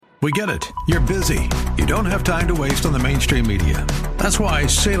We get it. You're busy. You don't have time to waste on the mainstream media. That's why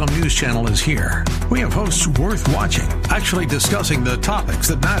Salem News Channel is here. We have hosts worth watching, actually discussing the topics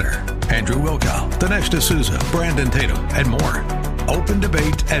that matter. Andrew Wilkow, Dinesh D'Souza, Brandon Tatum, and more. Open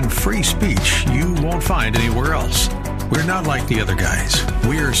debate and free speech you won't find anywhere else. We're not like the other guys.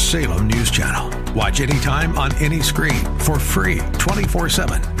 We're Salem News Channel. Watch anytime on any screen for free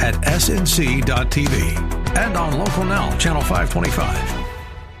 24/7 at snc.tv and on Local Now, Channel 525.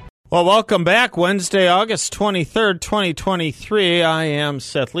 Well, welcome back. Wednesday, August 23rd, 2023. I am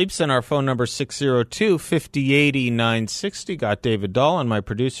Seth Leibson. Our phone number 602-5080-960. Got David Dahl in my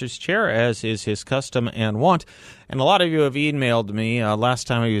producer's chair, as is his custom and wont. And a lot of you have emailed me. Last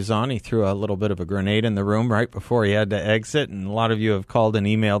time he was on, he threw a little bit of a grenade in the room right before he had to exit. And a lot of you have called and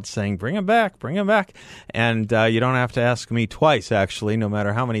emailed saying, bring him back, bring him back. And you don't have to ask me twice, actually, no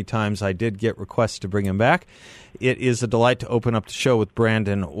matter how many times I did get requests to bring him back. It is a delight to open up the show with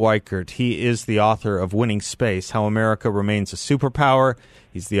Brandon Weichert. He is the author of Winning Space, How America Remains a Superpower.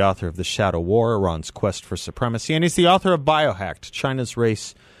 He's the author of The Shadow War, Iran's Quest for Supremacy. And he's the author of Biohacked, China's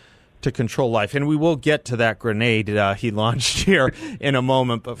Race to Control Life. And we will get to that grenade he launched here in a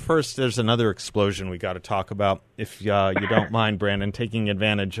moment. But first, there's another explosion we got to talk about, if you don't mind, Brandon, taking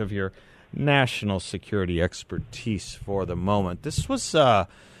advantage of your national security expertise for the moment. This was...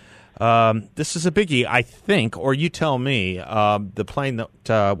 this is a biggie, I think, or you tell me. The plane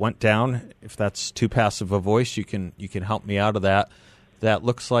that went down, if that's too passive a voice, you can help me out of that. That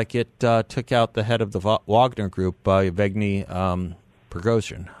looks like it took out the head of the Wagner Group, Yevgeny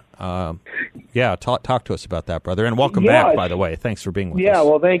Prigozhin. Talk to us about that, brother. And welcome back, by the way. Thanks for being with us. Yeah,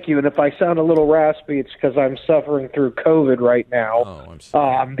 well, thank you. And if I sound a little raspy, it's because I'm suffering through COVID right now. Oh, I'm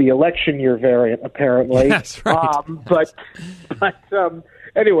sorry. The election year variant, apparently. That's right.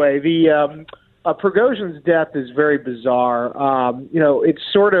 Anyway, the Prigozhin's death is very bizarre. It's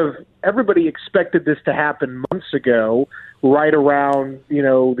sort of everybody expected this to happen months ago, right around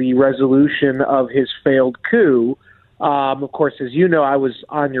the resolution of his failed coup. Of course, as you know, I was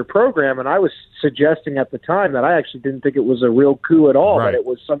on your program, and I was suggesting at the time that I actually didn't think it was a real coup at all, right. That it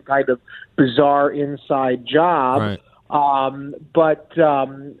was some kind of bizarre inside job. Right.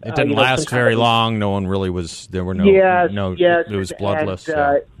 It didn't last very long. No one really was. There were Yes, it was bloodless.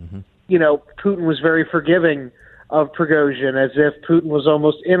 And, Putin was very forgiving of Prigozhin, as if Putin was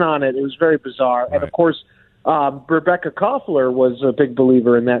almost in on it. It was very bizarre. Right. And of course, Rebecca Koffler was a big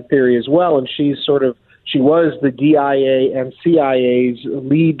believer in that theory as well. And she was the DIA and CIA's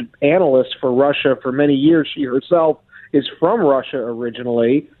lead analyst for Russia for many years. She herself is from Russia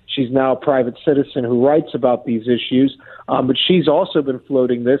originally. She's now a private citizen who writes about these issues, but she's also been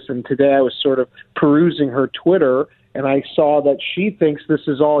floating this. And today I was sort of perusing her Twitter, and I saw that she thinks this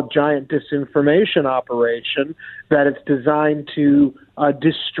is all a giant disinformation operation, that it's designed to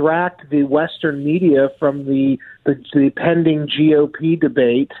distract the Western media from the pending GOP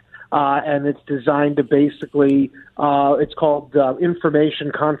debate. And it's designed to basically, it's called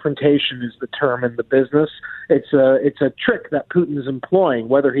information confrontation is the term in the business. It's a trick that Putin is employing,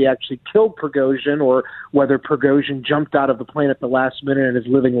 whether he actually killed Prigozhin or whether Prigozhin jumped out of the plane at the last minute and is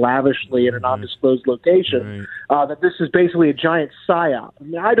living lavishly in an undisclosed location. Right. That this is basically a giant psyop. I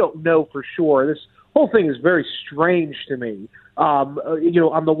mean, I don't know for sure. This whole thing is very strange to me. On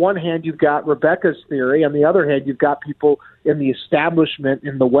the one hand, you've got Rebecca's theory. On the other hand, you've got people in the establishment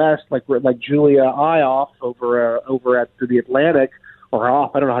in the West, like Julia Ioffe over at the Atlantic, or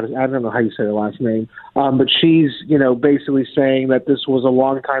Off. I don't know how you say her last name. But she's basically saying that this was a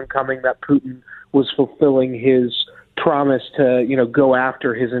long time coming, that Putin was fulfilling his promise to go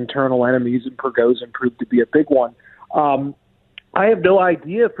after his internal enemies, and Prigozhin proved to be a big one. I have no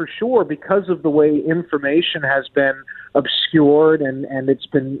idea for sure, because of the way information has been obscured and it's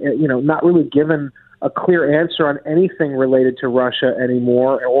been not really given a clear answer on anything related to Russia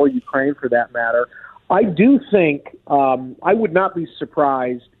anymore, or Ukraine for that matter. I do think I would not be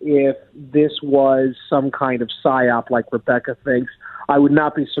surprised if this was some kind of psyop like Rebecca thinks. I would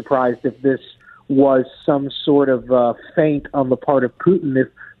not be surprised if this was some sort of feint on the part of Putin, if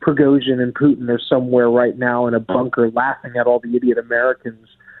Prigozhin and Putin are somewhere right now in a bunker laughing at all the idiot Americans,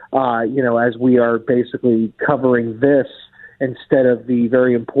 as we are basically covering this instead of the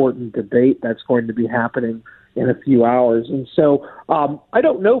very important debate that's going to be happening in a few hours. And so I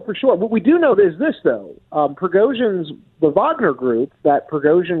don't know for sure. What we do know is this, though. The Wagner group that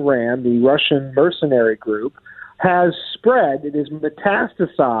Prigozhin ran, the Russian mercenary group, has spread. It is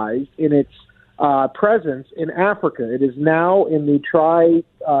metastasized in its presence in Africa. It is now in the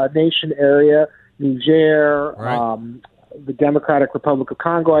tri-nation area, Niger, right. the Democratic Republic of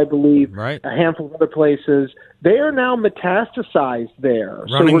Congo, I believe, right. a handful of other places. They are now metastasized there.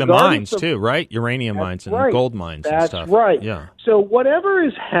 Running the mines, of, too, right? Uranium mines and right. gold mines and stuff. That's right. Yeah. So whatever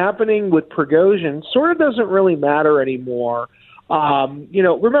is happening with Prigozhin sort of doesn't really matter anymore.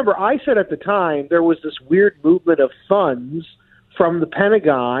 Remember, I said at the time there was this weird movement of funds from the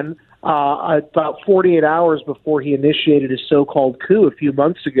Pentagon about 48 hours before he initiated his so-called coup a few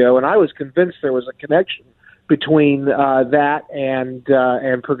months ago, and I was convinced there was a connection between that and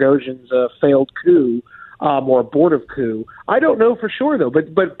Prigozhin's failed coup or abortive coup. I don't know for sure, though,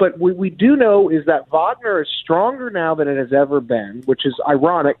 but what we do know is that Wagner is stronger now than it has ever been, which is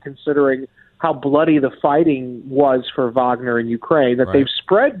ironic considering how bloody the fighting was for Wagner in Ukraine, that they've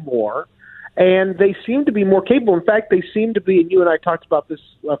spread more, and they seem to be more capable. In fact, they seem to be, and you and I talked about this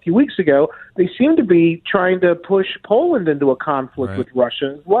a few weeks ago, they seem to be trying to push Poland into a conflict with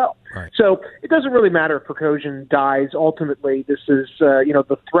Russia as well. Right. So it doesn't really matter if Prigozhin dies. Ultimately, this is,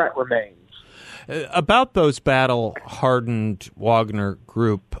 the threat remains. About those battle-hardened Wagner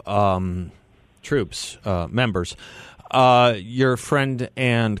group troops, members, your friend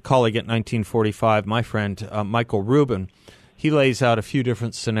and colleague at 1945, my friend, Michael Rubin, he lays out a few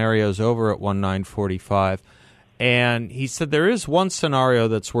different scenarios over at 1945, and he said there is one scenario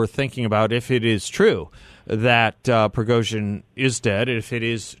that's worth thinking about if it is true that Prigozhin is dead, if it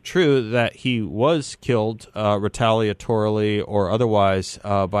is true that he was killed retaliatorily or otherwise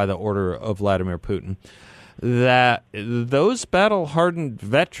by the order of Vladimir Putin, that those battle-hardened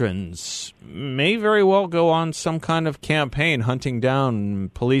veterans may very well go on some kind of campaign hunting down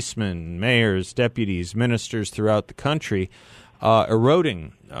policemen, mayors, deputies, ministers throughout the country,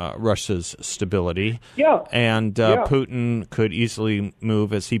 eroding Russia's stability. Yeah. And Putin could easily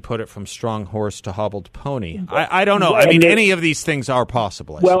move, as he put it, from strong horse to hobbled pony. I don't know. I mean, any of these things are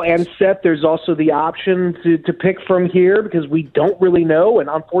possible. And Seth, there's also the option to pick from here because we don't really know. And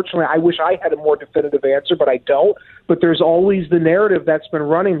unfortunately, I wish I had a more definitive answer, but I don't. But there's always the narrative that's been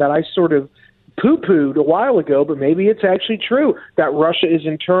running that I sort of poo-pooed a while ago, but maybe it's actually true that Russia is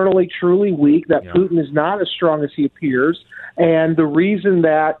internally truly weak, that Putin is not as strong as he appears. And the reason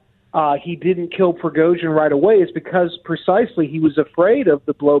that he didn't kill Prigozhin right away is because precisely he was afraid of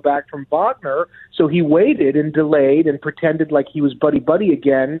the blowback from Wagner, so he waited and delayed and pretended like he was buddy-buddy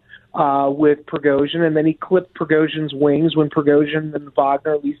again with Prigozhin, and then he clipped Prigozhin's wings when Prigozhin and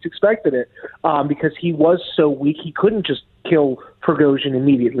Wagner least expected it because he was so weak he couldn't just kill Prigozhin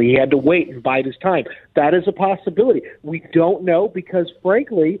immediately. He had to wait and bide his time. That is a possibility. We don't know because,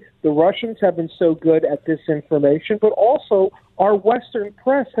 frankly, the Russians have been so good at this information, but also our Western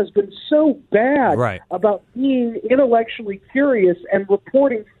press has been so bad about being intellectually curious and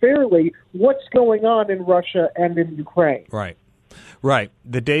reporting fairly what's going on in Russia and in Ukraine. Right.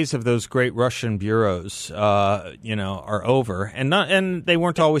 The days of those great Russian bureaus, are over, and they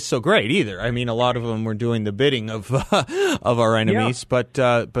weren't always so great either. I mean, a lot of them were doing the bidding of our enemies.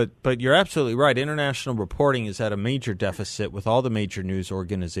 Yeah. But you're absolutely right. International reporting is at a major deficit with all the major news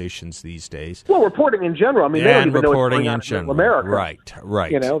organizations these days. Well, reporting in general. I mean, they don't even know what's going on in Middle America.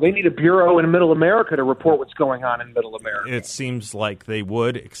 Right. They need a bureau in Middle America to report what's going on in Middle America. It seems like they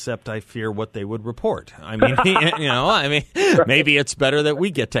would, except I fear what they would report. I mean, maybe it's better that we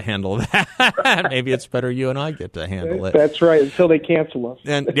get to handle that. Maybe it's better you and I get to handle it. That's right, until they cancel us.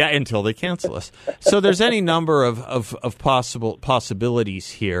 Until they cancel us. So there's any number of possibilities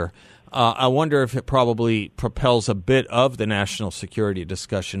here. I wonder if it probably propels a bit of the national security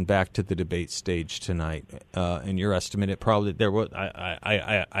discussion back to the debate stage tonight. In your estimate, it probably there was.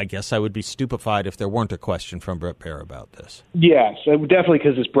 I guess I would be stupefied if there weren't a question from Bret Baier about this. Yes, definitely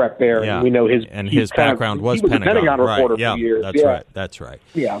because it's Bret Baier. Yeah. We know his background was Pentagon. He was a Pentagon reporter for years. That's right.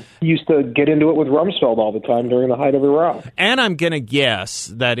 Yeah, he used to get into it with Rumsfeld all the time during the height of Iraq. And I'm going to guess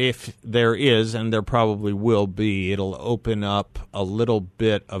that if there is, and there probably will be, it'll open up a little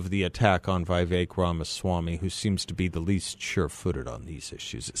bit of the attack on Vivek Ramaswamy, who seems to be the least sure-footed on these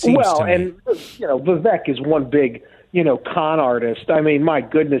issues. It seems to me. And Vivek is one big, con artist. I mean, my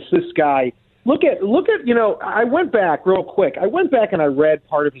goodness, this guy. Look at. I went back real quick. I went back and I read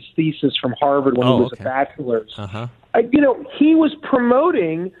part of his thesis from Harvard when he was a bachelor's. He was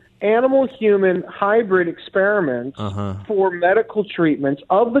promoting animal-human hybrid experiments for medical treatments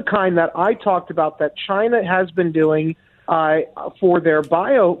of the kind that I talked about that China has been doing for their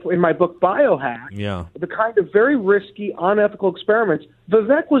in my book Biohack, the kind of very risky, unethical experiments.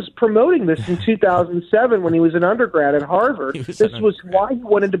 Vivek was promoting this in 2007 when he was an undergrad at Harvard. This was why he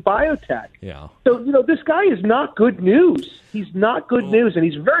went into biotech. Yeah. So, this guy is not good news. He's not good news, and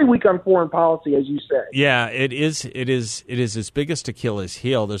he's very weak on foreign policy, as you say. Yeah, it is his biggest Achilles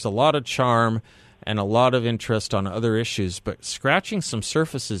heel. There's a lot of charm and a lot of interest on other issues, but scratching some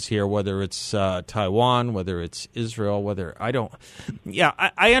surfaces here, whether it's Taiwan, whether it's Israel,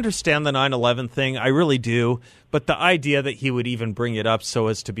 I understand the 9/11 thing. I really do. But the idea that he would even bring it up so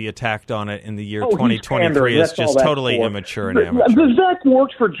as to be attacked on it in the year 2023 is just totally immature and amateur. Vivek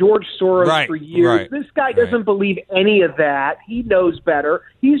worked for George Soros for years. This guy doesn't believe any of that. He knows better.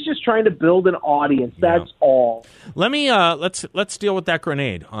 He's just trying to build an audience. That's all. Let me let's deal with that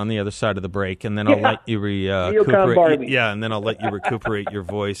grenade on the other side of the break, and then I'll let you recuperate. And then I'll let you recuperate your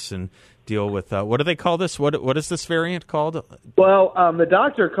voice and deal with what do they call this? What is this variant called? Well, the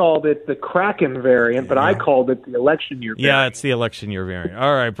doctor called it the Kraken variant, but I called it the election year variant. Yeah, it's the election year variant.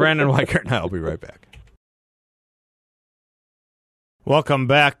 All right, Brandon Weichert and I'll be right back. Welcome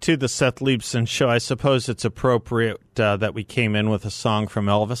back to the Seth Leibsohn Show. I suppose it's appropriate that we came in with a song from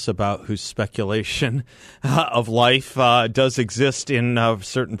Elvis about whose speculation of life does exist in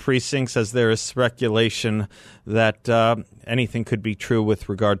certain precincts, as there is speculation that anything could be true with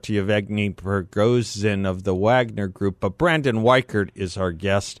regard to Yevgeny Prigozhin of the Wagner Group. But Brandon Weichert is our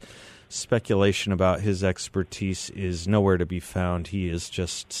guest. Speculation about his expertise is nowhere to be found. He is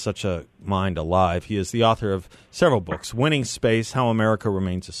just such a mind alive. He is the author of several books: Winning Space, How America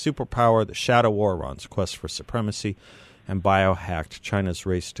Remains a Superpower, The Shadow War, Iran's Quest for Supremacy, and Biohacked, China's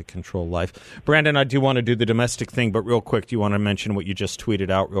Race to Control Life. Brandon, I do want to do the domestic thing, but real quick, do you want to mention what you just tweeted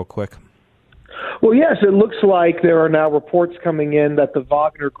out real quick? Well, yes, it looks like there are now reports coming in that the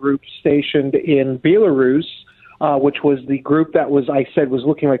Wagner Group stationed in Belarus, which was the group that was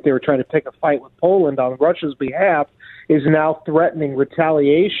looking like they were trying to pick a fight with Poland on Russia's behalf, is now threatening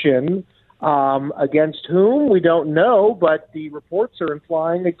retaliation against whom we don't know, but the reports are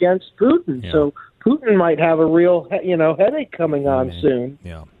implying against Putin. Yeah. So Putin might have a real, headache coming on soon.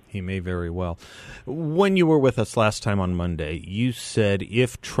 Yeah. He may very well. When you were with us last time on Monday, you said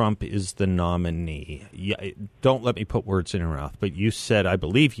if Trump is the nominee, don't let me put words in your mouth, but you said, I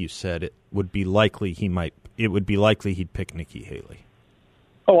believe you said, it would be likely he'd pick Nikki Haley.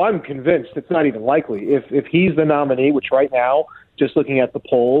 Oh, I'm convinced it's not even likely. If he's the nominee, which right now, just looking at the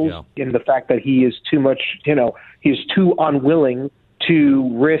polls, in the fact that he is too much, he's too unwilling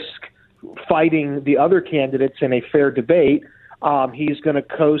to risk fighting the other candidates in a fair debate, he's going to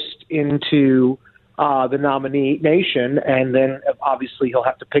coast into the nomination, and then obviously he'll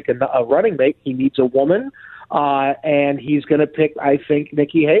have to pick a running mate. He needs a woman, and he's going to pick, I think,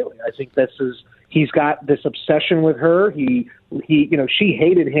 Nikki Haley. I think he's got this obsession with her. She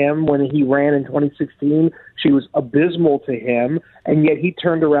hated him when he ran in 2016. She was abysmal to him, and yet he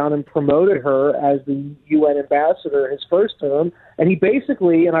turned around and promoted her as the UN ambassador his first term. And he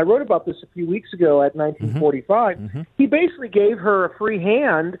basically, and I wrote about this a few weeks ago at 1945, he basically gave her a free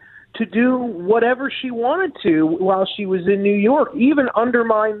hand to do whatever she wanted to while she was in New York, even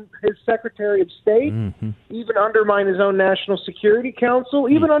undermine his Secretary of State, even undermine his own National Security Council,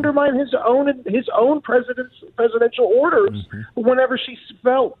 even undermine his own presidential orders whenever she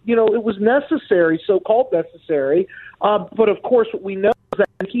felt, it was necessary, so-called necessary. But of course, what we know is that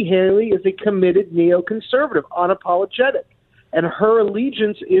Nikki Haley is a committed neoconservative, unapologetic. And her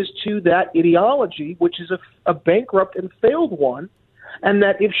allegiance is to that ideology, which is a bankrupt and failed one. And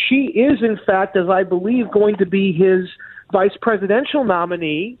that if she is, in fact, as I believe, going to be his vice presidential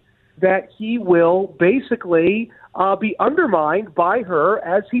nominee, that he will basically be undermined by her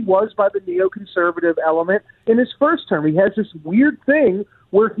as he was by the neoconservative element in his first term. He has this weird thing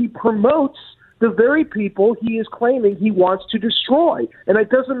where he promotes the very people he is claiming he wants to destroy. And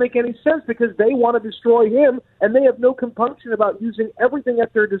it doesn't make any sense because they want to destroy him, and they have no compunction about using everything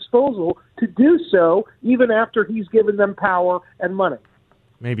at their disposal to do so, even after he's given them power and money.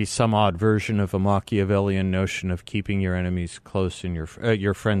 Maybe some odd version of a Machiavellian notion of keeping your enemies close and your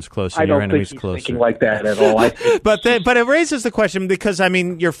friends close and your enemies closer. I don't think he's thinking like that at all. But it raises the question because,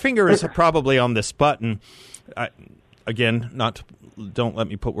 your finger is probably on this button. Don't let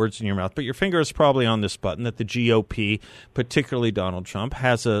me put words in your mouth, but your finger is probably on this button that the GOP, particularly Donald Trump,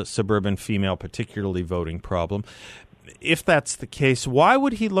 has a suburban female particularly voting problem. If that's the case, why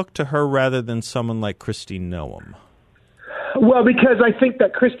would he look to her rather than someone like Kristi Noem? Well, because I think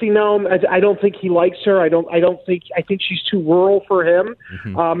that Kristi Noem, I don't think he likes her. I think she's too rural for him,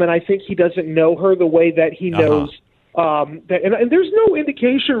 and I think he doesn't know her the way that he knows. And there's no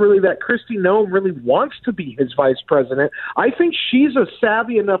indication really that Kristi Noem really wants to be his vice president. I think she's a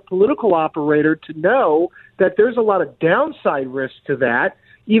savvy enough political operator to know that there's a lot of downside risk to that.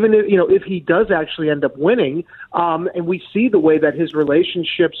 Even if he does actually end up winning, and we see the way that his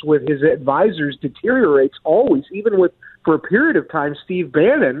relationships with his advisors deteriorates always, even with, for a period of time, Steve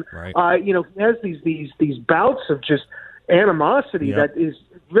Bannon. Right. He has these bouts of just animosity that is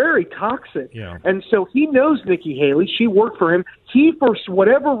very toxic. Yeah. And so he knows Nikki Haley. She worked for him. He, for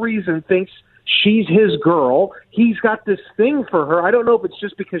whatever reason, thinks she's his girl. He's got this thing for her. I don't know if it's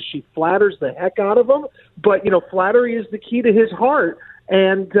just because she flatters the heck out of him, but, flattery is the key to his heart.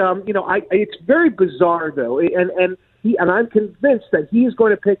 And, it's very bizarre, though. And I'm convinced that he's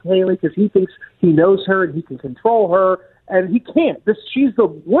going to pick Haley because he thinks he knows her and he can control her, and he can't. She's the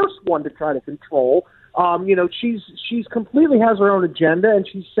worst one to try to control. She's completely has her own agenda, and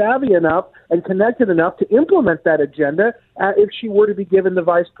she's savvy enough and connected enough to implement that agenda if she were to be given the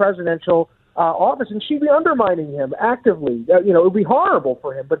vice presidential office, and she'd be undermining him actively. It would be horrible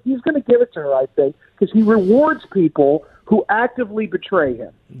for him, but he's going to give it to her, I think, because he rewards people who actively betray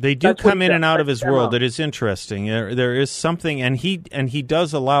him. They do come in and out of his world. It is interesting. There is something, and he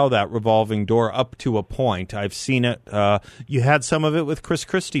does allow that revolving door up to a point. I've seen it. You had some of it with Chris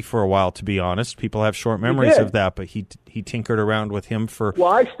Christie for a while, to be honest. People have short memories of that, but he tinkered around with him for...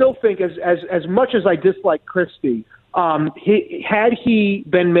 Well, I still think, as much as I dislike Christie, had he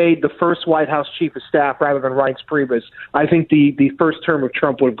been made the first White House chief of staff rather than Reince Priebus, I think the first term of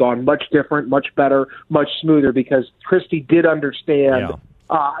Trump would have gone much different, much better, much smoother, because Christie did understand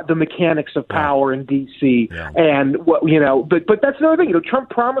the mechanics of power in D.C. and what But that's another thing. Trump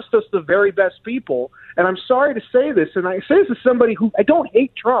promised us the very best people, and I'm sorry to say this, and I say this as somebody who I don't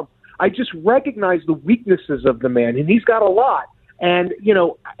hate Trump. I just recognize the weaknesses of the man, and he's got a lot. And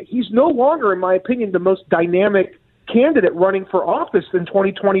he's no longer, in my opinion, the most dynamic candidate running for office in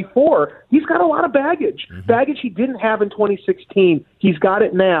 2024. He's got a lot of baggage. Baggage he didn't have in 2016. He's got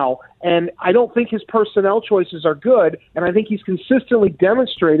it now. And I don't think his personnel choices are good. And I think he's consistently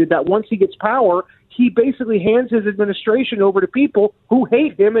demonstrated that once he gets power, he basically hands his administration over to people who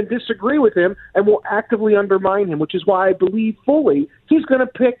hate him and disagree with him and will actively undermine him, which is why I believe fully he's going to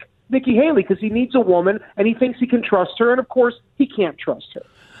pick Nikki Haley, because he needs a woman and he thinks he can trust her. And, of course, he can't trust her.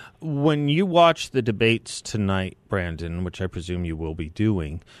 When you watch the debates tonight, Brandon, which I presume you will be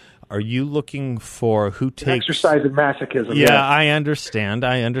doing, are you looking for who takes... Exercise in masochism. Yeah, I understand,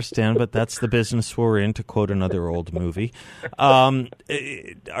 but that's the business we're in, to quote another old movie. Are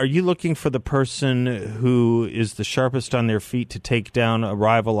you looking for the person who is the sharpest on their feet to take down a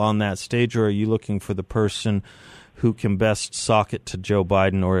rival on that stage, or are you looking for the person who can best sock it to Joe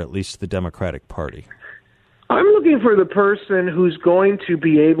Biden or at least the Democratic Party? I'm looking for the person who's going to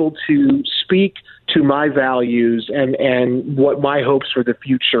be able to speak to my values and what my hopes for the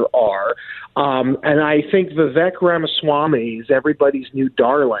future are. And I think Vivek Ramaswamy is everybody's new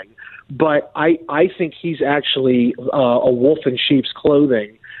darling, but I think he's actually a wolf in sheep's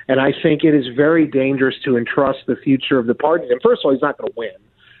clothing. And I think it is very dangerous to entrust the future of the party. And first of all, he's not going to win.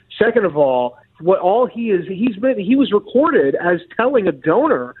 Second of all, he was recorded as telling a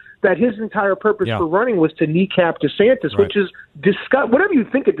donor that his entire purpose for running was to kneecap DeSantis, which is whatever you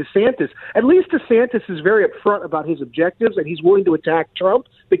think of DeSantis. At least DeSantis is very upfront about his objectives, and he's willing to attack Trump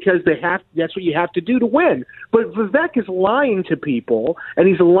because that's what you have to do to win. But Vivek is lying to people, and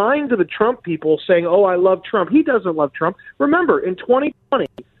he's lying to the Trump people, saying, "Oh, I love Trump." He doesn't love Trump. Remember, in 2020.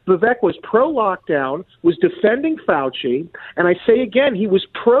 Vivek was pro-lockdown, was defending Fauci, and I say again, he was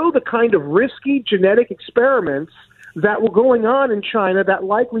pro the kind of risky genetic experiments that were going on in China that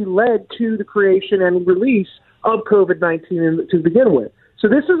likely led to the creation and release of COVID-19 to begin with. So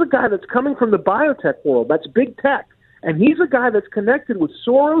this is a guy that's coming from the biotech world. That's big tech. And he's a guy that's connected with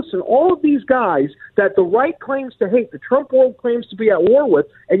Soros and all of these guys that the right claims to hate, the Trump world claims to be at war with,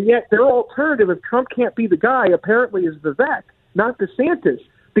 and yet their alternative, if Trump can't be the guy, apparently is Vivek, not DeSantis.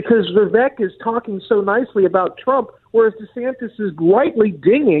 Because Vivek is talking so nicely about Trump, whereas DeSantis is rightly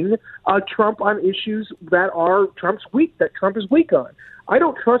dinging Trump on issues that are Trump is weak on. I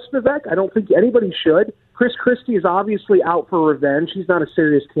don't trust Vivek. I don't think anybody should. Chris Christie is obviously out for revenge. He's not a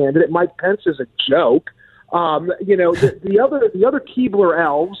serious candidate. Mike Pence is a joke. The other Keebler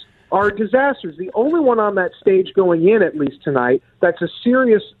elves are disasters. The only one on that stage going in, at least tonight, that's a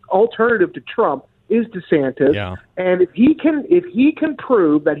serious alternative to Trump is DeSantis, and if he can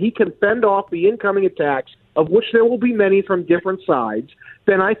prove that he can fend off the incoming attacks, of which there will be many from different sides,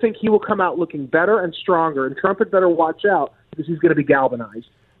 then I think he will come out looking better and stronger, and Trump had better watch out because he's going to be galvanized.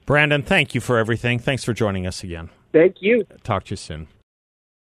 Brandon, thank you for everything. Thanks for joining us again. Thank you. Talk to you soon.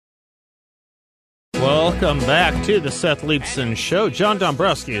 Welcome back to the Seth Leibsohn Show. John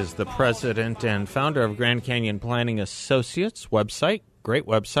Dombrowski is the president and founder of Grand Canyon Planning Associates website. Great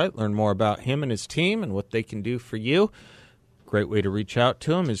website. Learn more about him and his team and what they can do for you. Great way to reach out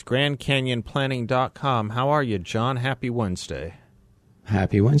to him is GrandCanyonPlanning.com. How are you, John? Happy Wednesday.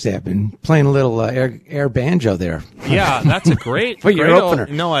 Happy Wednesday. I've been playing a little air banjo there. Yeah, that's a great for your opener.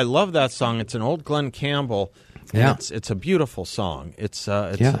 No, I love that song. It's an old Glenn Campbell. Yeah. It's a beautiful song. It's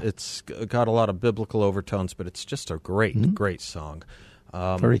got a lot of biblical overtones, but it's just a great song.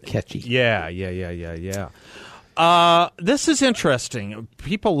 Very catchy. Yeah. This is interesting.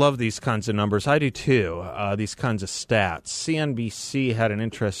 People love these kinds of numbers. I do too. These kinds of stats. CNBC had an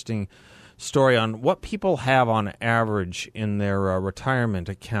interesting story on what people have on average in their retirement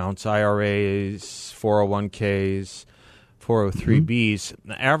accounts, IRAs, 401ks, 403bs.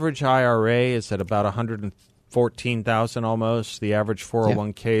 The average IRA is at about $114,000 almost. The average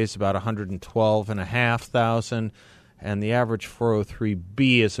 401k is about $112,500, and the average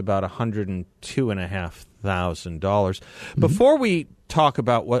 403b is about $102,500. Before we talk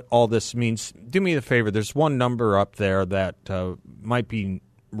about what all this means, do me a favor. There's one number up there that might be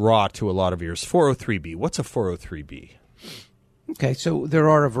raw to a lot of ears. 403b. What's a 403b? Okay, so there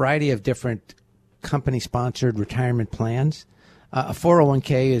are a variety of different company-sponsored retirement plans. A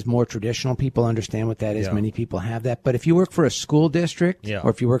 401k is more traditional. People understand what that is. Yeah. Many people have that. But if you work for a school district or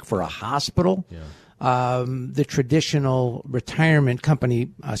if you work for a hospital, the traditional retirement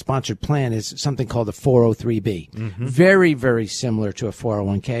company-sponsored plan is something called a 403b. Very, very similar to a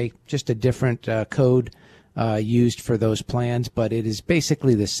 401k, just a different code used for those plans, but it is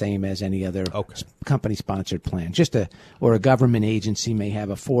basically the same as any other company-sponsored plan. Or a government agency may have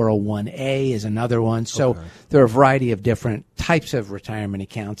a 401a is another one. So there are a variety of different types of retirement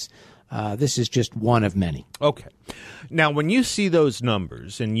accounts. This is just one of many. Okay. Now, when you see those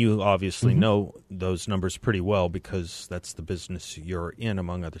numbers, and you obviously know those numbers pretty well because that's the business you're in,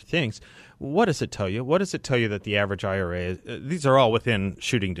 among other things, what does it tell you? What does it tell you that the average IRA, these are all within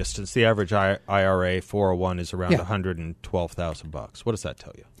shooting distance, the average IRA 401 is around $112,000. What does that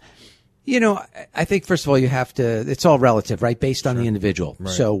tell you? You know, I think, first of all, you have to, it's all relative, right? Based on the individual.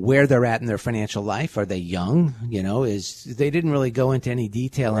 Right. So where they're at in their financial life, are they young? You know, they didn't really go into any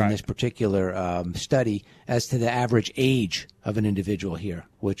detail in this particular study as to the average age of an individual here,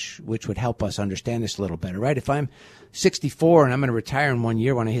 which would help us understand this a little better, right? If I'm 64 and I'm going to retire in 1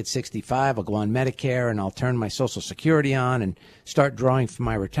 year, when I hit 65, I'll go on Medicare and I'll turn my Social Security on and start drawing from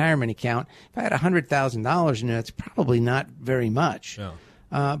my retirement account. If I had $100,000 in it, it's probably not very much. Yeah.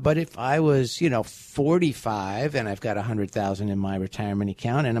 But if I was, 45 and I've got $100,000 in my retirement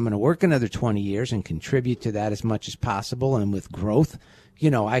account and I'm going to work another 20 years and contribute to that as much as possible, and with growth,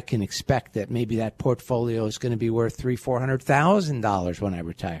 I can expect that maybe that portfolio is going to be worth $300,000-$400,000 when I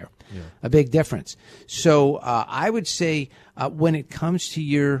retire. Yeah. A big difference. So I would say when it comes to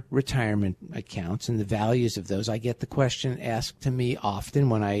your retirement accounts and the values of those, I get the question asked to me often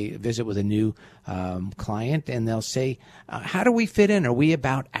when I visit with a new client, and they'll say, how do we fit in? Are we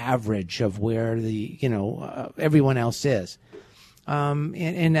about average of where the everyone else is?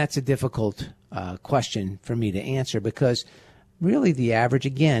 And that's a difficult question for me to answer, because really the average,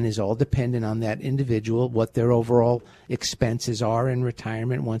 again, is all dependent on that individual, what their overall expenses are in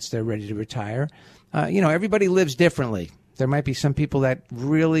retirement once they're ready to retire. Everybody lives differently. There might be some people that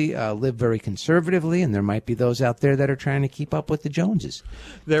really live very conservatively, and there might be those out there that are trying to keep up with the Joneses.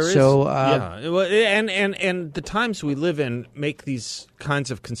 There is, and the times we live in make these kinds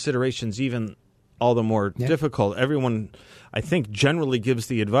of considerations even all the more difficult. Everyone, I think, generally gives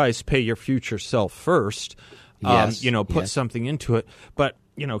the advice, pay your future self first. Put something into it. But,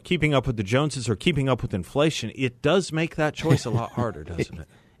 keeping up with the Joneses or keeping up with inflation, it does make that choice a lot harder, doesn't it?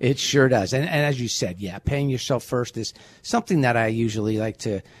 It sure does. And as you said, paying yourself first is something that I usually like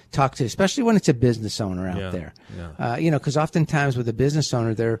to talk to, especially when it's a business owner out there. Yeah. Because oftentimes with a business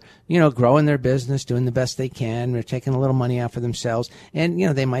owner, they're, growing their business, doing the best they can. They're taking a little money out for themselves. And,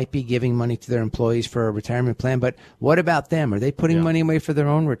 they might be giving money to their employees for a retirement plan. But what about them? Are they putting money away for their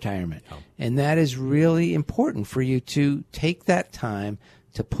own retirement? Oh. And that is really important for you to take that time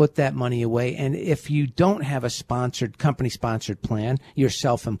to put that money away. And if you don't have a company-sponsored plan, you're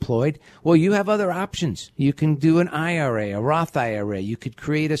self-employed, well, you have other options. You can do an IRA, a Roth IRA. You could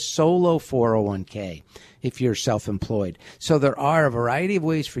create a solo 401k if you're self-employed. So there are a variety of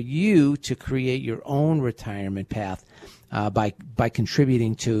ways for you to create your own retirement path by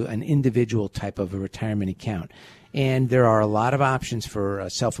contributing to an individual type of a retirement account. And there are a lot of options for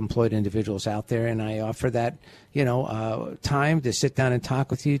self-employed individuals out there, and I offer that, time to sit down and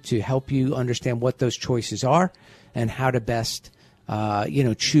talk with you to help you understand what those choices are and how to best,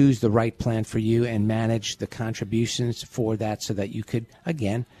 choose the right plan for you and manage the contributions for that, so that you could,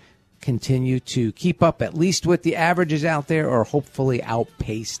 again, continue to keep up at least with the averages out there, or hopefully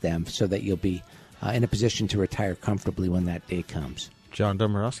outpace them, so that you'll be in a position to retire comfortably when that day comes. John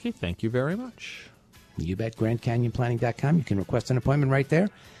Dombrowski, thank you very much. You bet. GrandCanyonPlanning.com. You can request an appointment right there.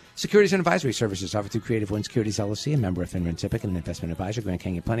 Securities and advisory services offered through Creative One Securities LLC, a member of FINRA and SIPC, and an investment advisor. Grant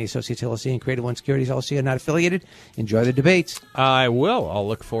Canyon Plenty Associates LLC and Creative One Securities LLC are not affiliated. Enjoy the debates. I will. I'll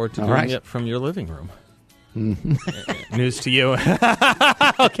look forward to doing it from your living room. News to you.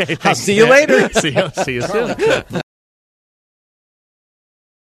 Okay, I'll see you later. See you soon.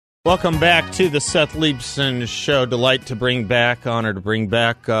 Welcome back to the Seth Leibsohn Show. Delight to bring back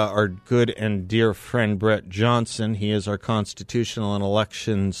our good and dear friend Brett Johnson. He is our constitutional and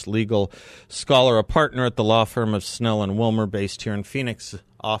elections legal scholar, a partner at the law firm of Snell and Wilmer, based here in Phoenix,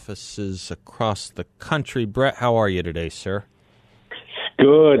 offices across the country. Brett, how are you today, sir?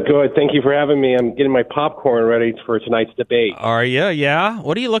 Good. Thank you for having me. I'm getting my popcorn ready for tonight's debate. Are you? Yeah?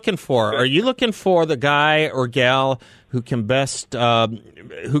 What are you looking for? Are you looking for the guy or gal who can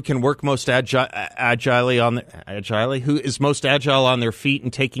who can work most agilely who is most agile on their feet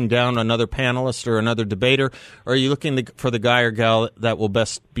and taking down another panelist or another debater? Or are you looking for the guy or gal that will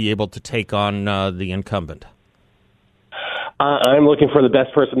best be able to take on the incumbent? I'm looking for the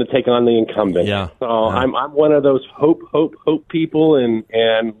best person to take on the incumbent. Yeah. So I'm one of those hope people, and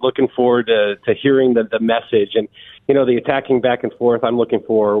looking forward to hearing the message. And the attacking back and forth. I'm looking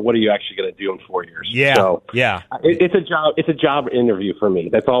for, what are you actually going to do in 4 years? Yeah. So yeah. It's a job. It's a job interview for me.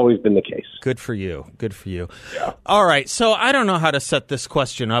 That's always been the case. Good for you. Yeah. All right. So I don't know how to set this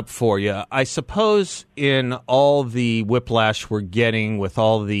question up for you. I suppose in all the whiplash we're getting with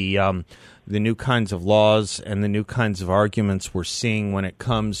all the new kinds of laws and the new kinds of arguments we're seeing when it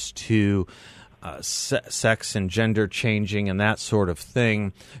comes to sex and gender changing and that sort of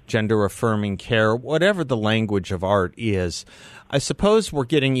thing, gender affirming care, whatever the language of art is, I suppose we're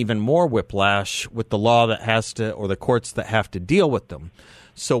getting even more whiplash with the law that has to, or the courts that have to deal with them.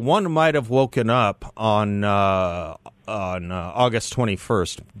 So one might have woken up on August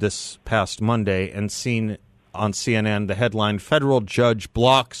 21st, this past Monday, and seen on CNN the headline, "Federal Judge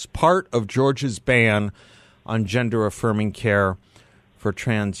Blocks Part of Georgia's Ban on Gender-Affirming Care for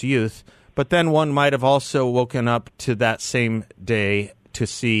Trans Youth." But then one might have also woken up to that same day to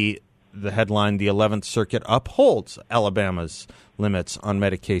see the headline, "The 11th Circuit Upholds Alabama's Limits on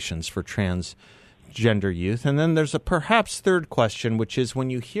Medications for Transgender Youth." And then there's a perhaps third question, which is when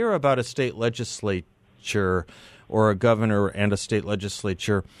you hear about a state legislature or a governor and a state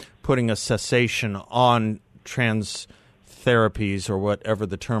legislature putting a cessation on trans therapies, or whatever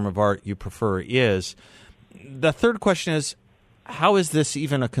the term of art you prefer is, the third question is, how is this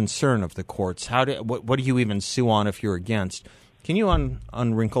even a concern of the courts? What do you even sue on if you're against? Can you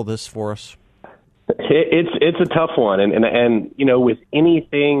unwrinkle this for us? It's a tough one, and with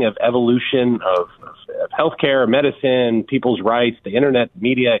anything of evolution of healthcare, medicine, people's rights, the internet,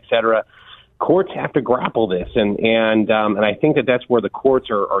 media, etc., courts have to grapple this, and I think that's where the courts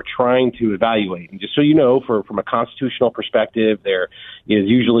are trying to evaluate. And just so you know, from a constitutional perspective, there is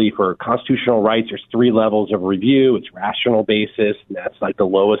usually, for constitutional rights, there's 3 levels of review. It's rational basis, and that's like the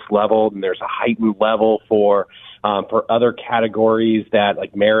lowest level. And there's a heightened level for other categories that,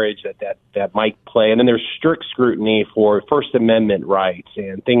 like marriage, that might play. And then there's strict scrutiny for First Amendment rights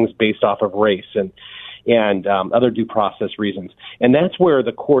and things based off of race and other due process reasons. And that's where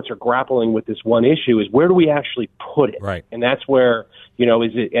the courts are grappling with this one issue, is where do we actually put it? Right. And that's where,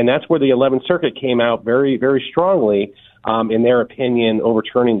 that's where the 11th Circuit came out very, very strongly, in their opinion,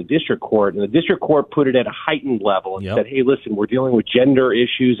 overturning the district court. And the district court put it at a heightened level and said, hey, listen, we're dealing with gender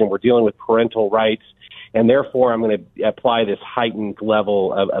issues and we're dealing with parental rights, and therefore I'm going to apply this heightened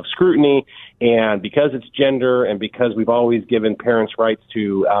level of scrutiny. And because it's gender, and because we've always given parents rights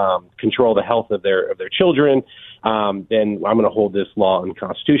to control the health of their children, then I'm going to hold this law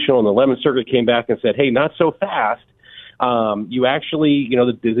unconstitutional. And the 11th Circuit came back and said, hey, not so fast. You actually,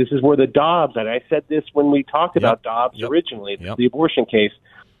 this is where the Dobbs, and I said this when we talked about Dobbs originally, the abortion case,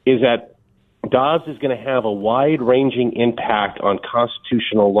 is that Dobbs is going to have a wide-ranging impact on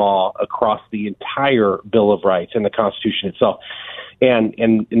constitutional law across the entire Bill of Rights and the Constitution itself.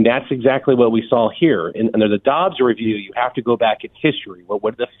 And that's exactly what we saw here. Under the Dobbs review, you have to go back in history.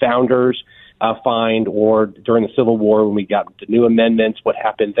 What did the founders find, or during the Civil War when we got the new amendments, what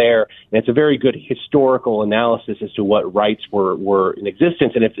happened there? And it's a very good historical analysis as to what rights were in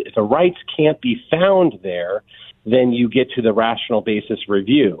existence. And if the rights can't be found there, then you get to the rational basis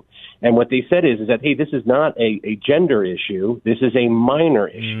review. And what they said is that, hey, this is not a gender issue. This is a minor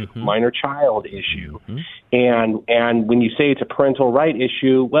issue, minor child issue. And when you say it's a parental right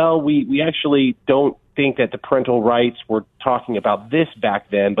issue, well, we actually don't think that the parental rights were talking about this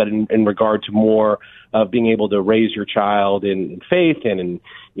back then, but in regard to more of being able to raise your child in faith and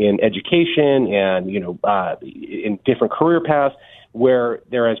in education and, in different career paths. where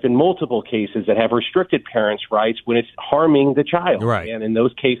there has been multiple cases that have restricted parents' rights when it's harming the child. Right. And in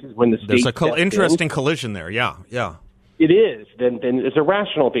those cases, when the state there's an interesting collision there. Yeah. It is. Then it's a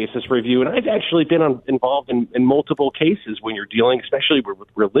rational basis review. And I've actually been involved in multiple cases when you're dealing, especially with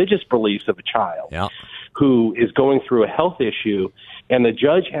religious beliefs of a child who is going through a health issue, and the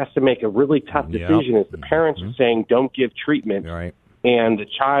judge has to make a really tough decision as the parents are saying, don't give treatment. Right. And the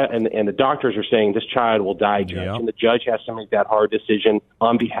child and the doctors are saying this child will die, judge. And the judge has to make that hard decision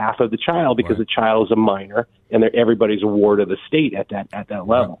on behalf of the child because the child is a minor and everybody's a ward of the state at that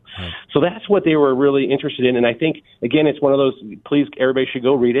level. Right. So that's what they were really interested in. And I think, again, it's one of those, please, everybody should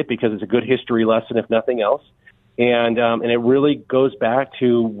go read it because it's a good history lesson, if nothing else. And it really goes back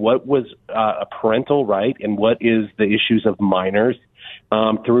to what was a parental right and what is the issues of minors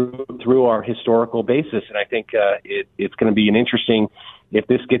through our historical basis. And I think it's going to be an interesting, if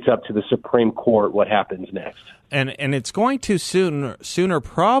this gets up to the Supreme Court, what happens next. And it's going to sooner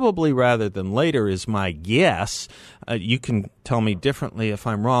probably rather than later is my guess. You can tell me differently if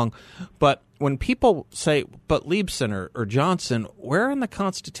I'm wrong. But when people say, but Liebson or Johnson, where in the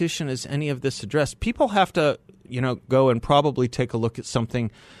Constitution is any of this addressed? People have to, go and probably take a look at something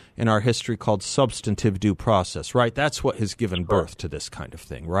in our history called substantive due process, right? That's what has given birth to this kind of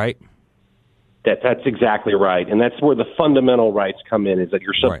thing, right? That's exactly right. And that's where the fundamental rights come in, is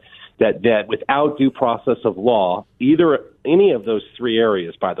that that without due process of law, any of those three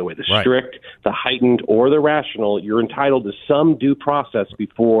areas, by the way, the strict, the heightened, or the rational, you're entitled to some due process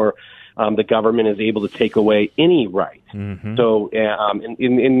before the government is able to take away any right. Mm-hmm. So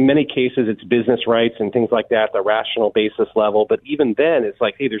in many cases, it's business rights and things like that, the rational basis level. But even then, it's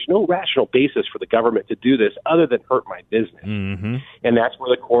like, hey, there's no rational basis for the government to do this other than hurt my business. Mm-hmm. And that's where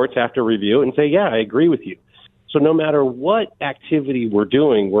the courts have to review it and say, yeah, I agree with you. So no matter what activity we're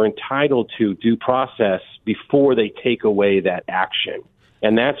doing, we're entitled to due process before they take away that action.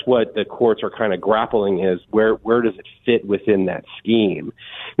 And that's what the courts are kind of grappling is where does it fit within that scheme?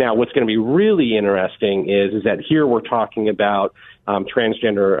 Now, what's going to be really interesting is that here we're talking about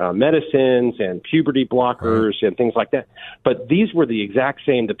transgender medicines and puberty blockers and things like that. But these were the exact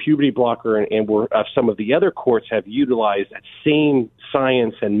same, the puberty blocker and some of the other courts have utilized that same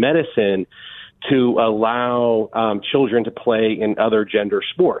science and medicine to allow children to play in other gender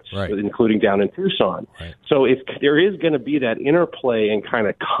sports, including down in Tucson. Right. So there is going to be that interplay and kind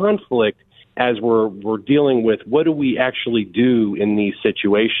of conflict as we're dealing with what do we actually do in these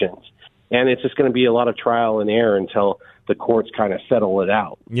situations. And it's just going to be a lot of trial and error until the courts kind of settle it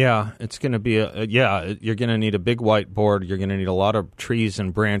out. Yeah, it's going to be you're going to need a big whiteboard. You're going to need a lot of trees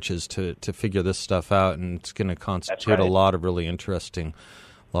and branches to figure this stuff out, and it's going to constitute a lot of really interesting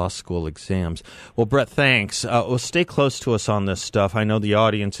law school exams. Well, Brett, thanks. Well, stay close to us on this stuff. I know the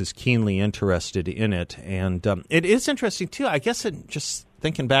audience is keenly interested in it. And it is interesting, too. I guess just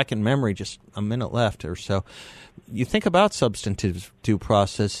thinking back in memory, just a minute left or so, you think about substantive due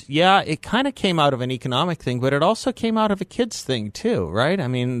process. Yeah, it kind of came out of an economic thing, but it also came out of a kids thing, too, right? I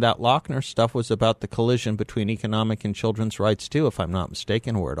mean, that Lochner stuff was about the collision between economic and children's rights, too, if I'm not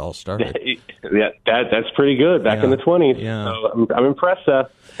mistaken, where it all started. Yeah, that's pretty good back in the 1920s. Yeah. So I'm impressed, Seth.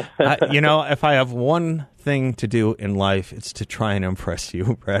 If I have one thing to do in life, it's to try and impress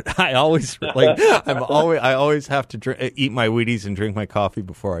you, Brett. I always have to eat my Wheaties and drink my coffee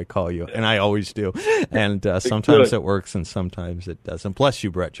before I call you, and I always do. And sometimes it works, and sometimes it doesn't. Bless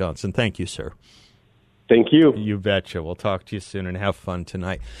you, Brett Johnson. Thank you, sir. Thank you. You betcha. We'll talk to you soon and have fun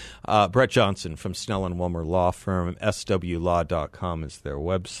tonight. Brett Johnson from Snell and Wilmer Law Firm. swlaw.com is their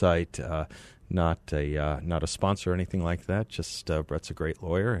website. Not a sponsor or anything like that. Just Brett's a great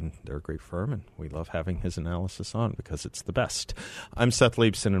lawyer, and they're a great firm, and we love having his analysis on because it's the best. I'm Seth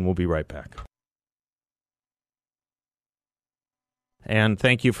Liebson, and we'll be right back. And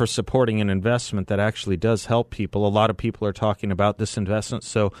thank you for supporting an investment that actually does help people. A lot of people are talking about this investment.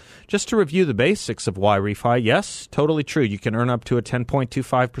 So just to review the basics of YRefy, yes, totally true. You can earn up to a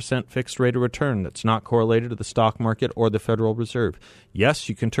 10.25% fixed rate of return that's not correlated to the stock market or the Federal Reserve. Yes,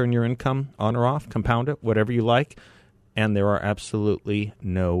 you can turn your income on or off, compound it, whatever you like. And there are absolutely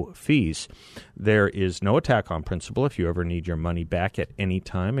no fees. There is no attack on principal if you ever need your money back at any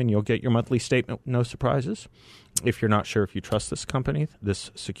time, and you'll get your monthly statement, no surprises. If you're not sure if you trust this company,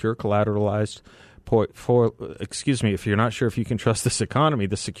 this secure collateralized if you're not sure if you can trust this economy,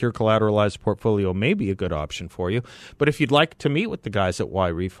 the secure collateralized portfolio may be a good option for you. But if you'd like to meet with the guys at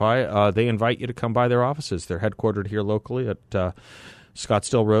YRefy, they invite you to come by their offices. They're headquartered here locally at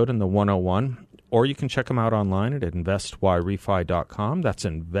Scottsdale Road in the 101. Or you can check them out online at investyrefy.com. That's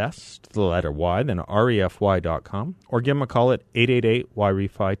invest, the letter Y, then refy.com. Or give them a call at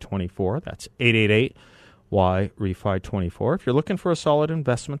 888-YRefy24. That's YRefi24. If you're looking for a solid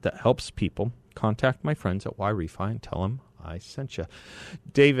investment that helps people, contact my friends at YRefi and tell them I sent you.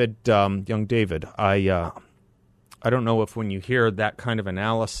 David, young David, I don't know if when you hear that kind of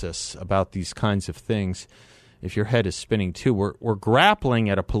analysis about these kinds of things, if your head is spinning too. We're grappling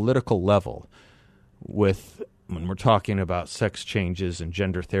at a political level with, when we're talking about sex changes and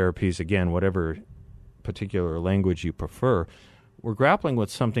gender therapies, again, whatever particular language you prefer, we're grappling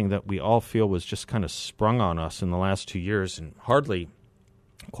with something that we all feel was just kind of sprung on us in the last 2 years and hardly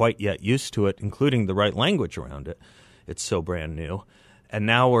quite yet used to it, including the right language around it. It's so brand new. And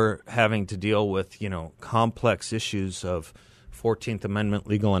now we're having to deal with, complex issues of 14th Amendment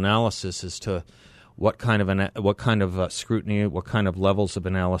legal analysis as to what kind of scrutiny, what kind of levels of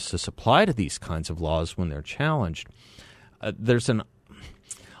analysis apply to these kinds of laws when they're challenged. There's an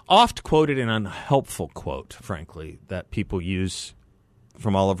oft-quoted and unhelpful quote, frankly, that people use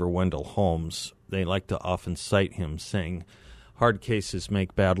from Oliver Wendell Holmes. They like to often cite him saying, hard cases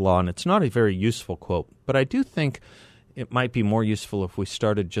make bad law, and it's not a very useful quote, but I do think it might be more useful if we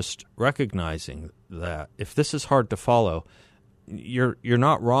started just recognizing that if this is hard to follow, you're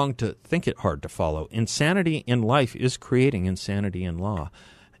not wrong to think it hard to follow. Insanity in life is creating insanity in law.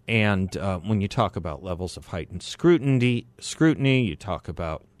 And when you talk about levels of heightened scrutiny, you talk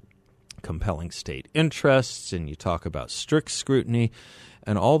about compelling state interests, and you talk about strict scrutiny,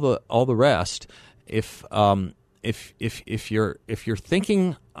 and all the rest. If you're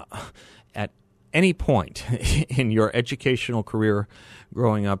thinking at any point in your educational career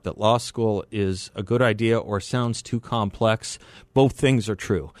growing up that law school is a good idea or sounds too complex, both things are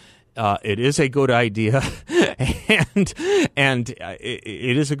true. It is a good idea, and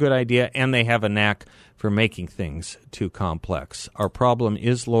it is a good idea, and they have a knack for making things too complex. Our problem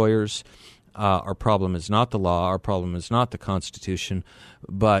is lawyers. Our problem is not the law. Our problem is not the Constitution,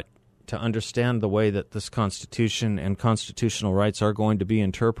 but to understand the way that this Constitution and constitutional rights are going to be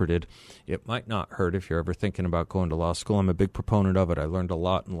interpreted, it might not hurt if you're ever thinking about going to law school. I'm a big proponent of it. I learned a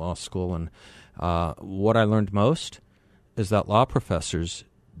lot in law school, and what I learned most is that law professors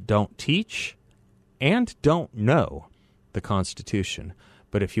don't teach and don't know the Constitution.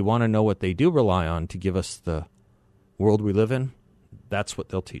 But if you want to know what they do rely on to give us the world we live in, that's what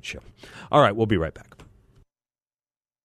they'll teach you. All right, we'll be right back.